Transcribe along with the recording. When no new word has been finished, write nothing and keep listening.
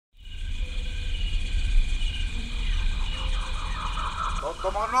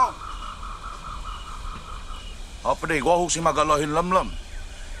Come on now. Apa deh, gua si magalohin lam.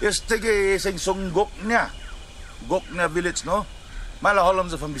 Este que es en son Goknya village, no? Malaholam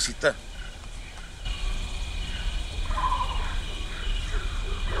sa pambisita.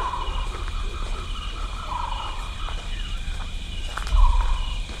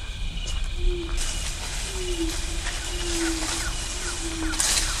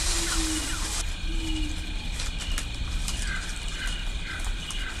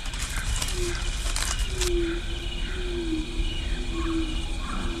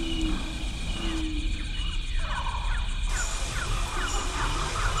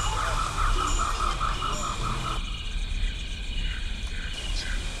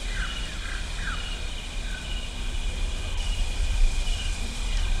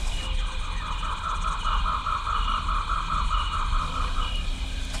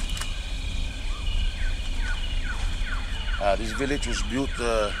 This village was built,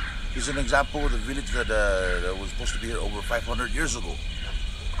 this is an example of the village that was supposed to be here over 500 years ago.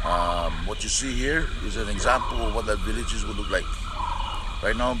 What you see here is an example of what that villages would look like.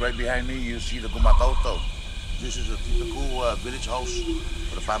 Right now, right behind me, you see the Gumatauto. This is a typical village house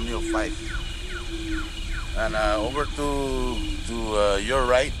for a family of 5. And over to your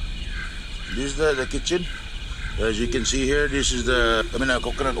right, this is the kitchen. As you can see here, this is the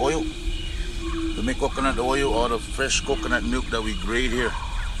coconut oil. We make coconut oil out of fresh coconut milk that we grade here.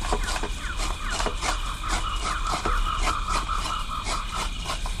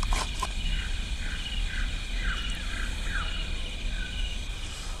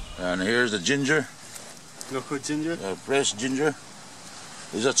 And here's the ginger. Local ginger? Fresh ginger.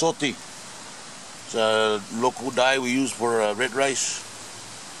 This is a choti. It's a local dye we use for red rice.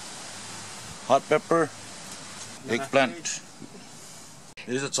 Hot pepper. Eggplant.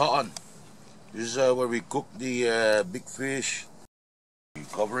 This is a cha'an. This is where we cook the big fish. You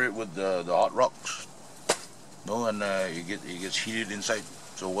cover it with the hot rocks, no, and it gets heated inside.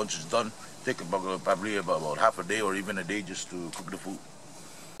 So once it's done, take probably about half a day or even a day just to cook the food.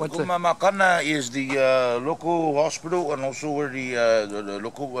 Guam is the local hospital and also where the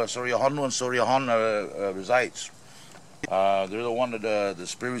local Soriahanu and Soriahan resides. They're the one the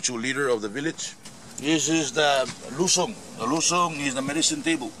spiritual leader of the village. This is the lusong. The lusong is the medicine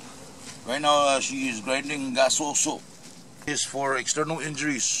table. Right now, she is grinding gaso soap. It's for external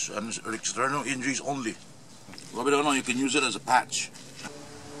injuries and external injuries only. You can use it as a patch.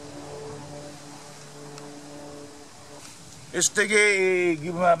 This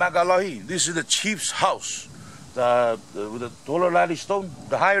is the chief's house. With the taller laddy stone,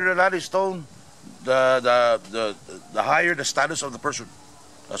 the higher the laddy stone, the higher the status of the person.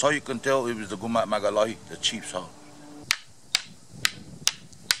 That's how you can tell it was the Guam Magalahi, the chief's house.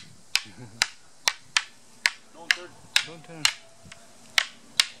 Don't turn.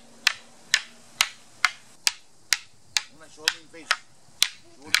 Show him face.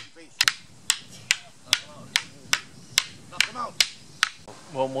 Show him face. Knock him out.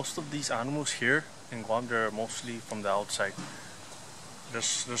 Well, most of these animals here in Guam, they're mostly from the outside.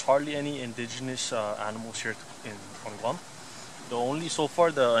 There's hardly any indigenous animals here on Guam. So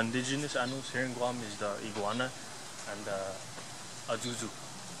far the indigenous animals here in Guam is the iguana and the azuzu.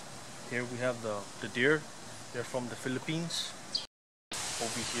 Here we have the deer. They're from the Philippines.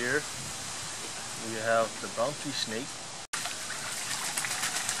 Over here, we have the brown tree snake.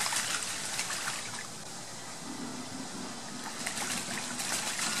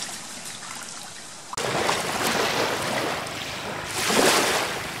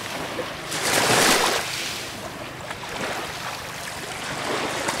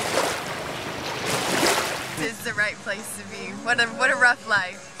 This is the right place to be. What a rough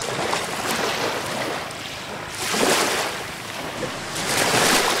life.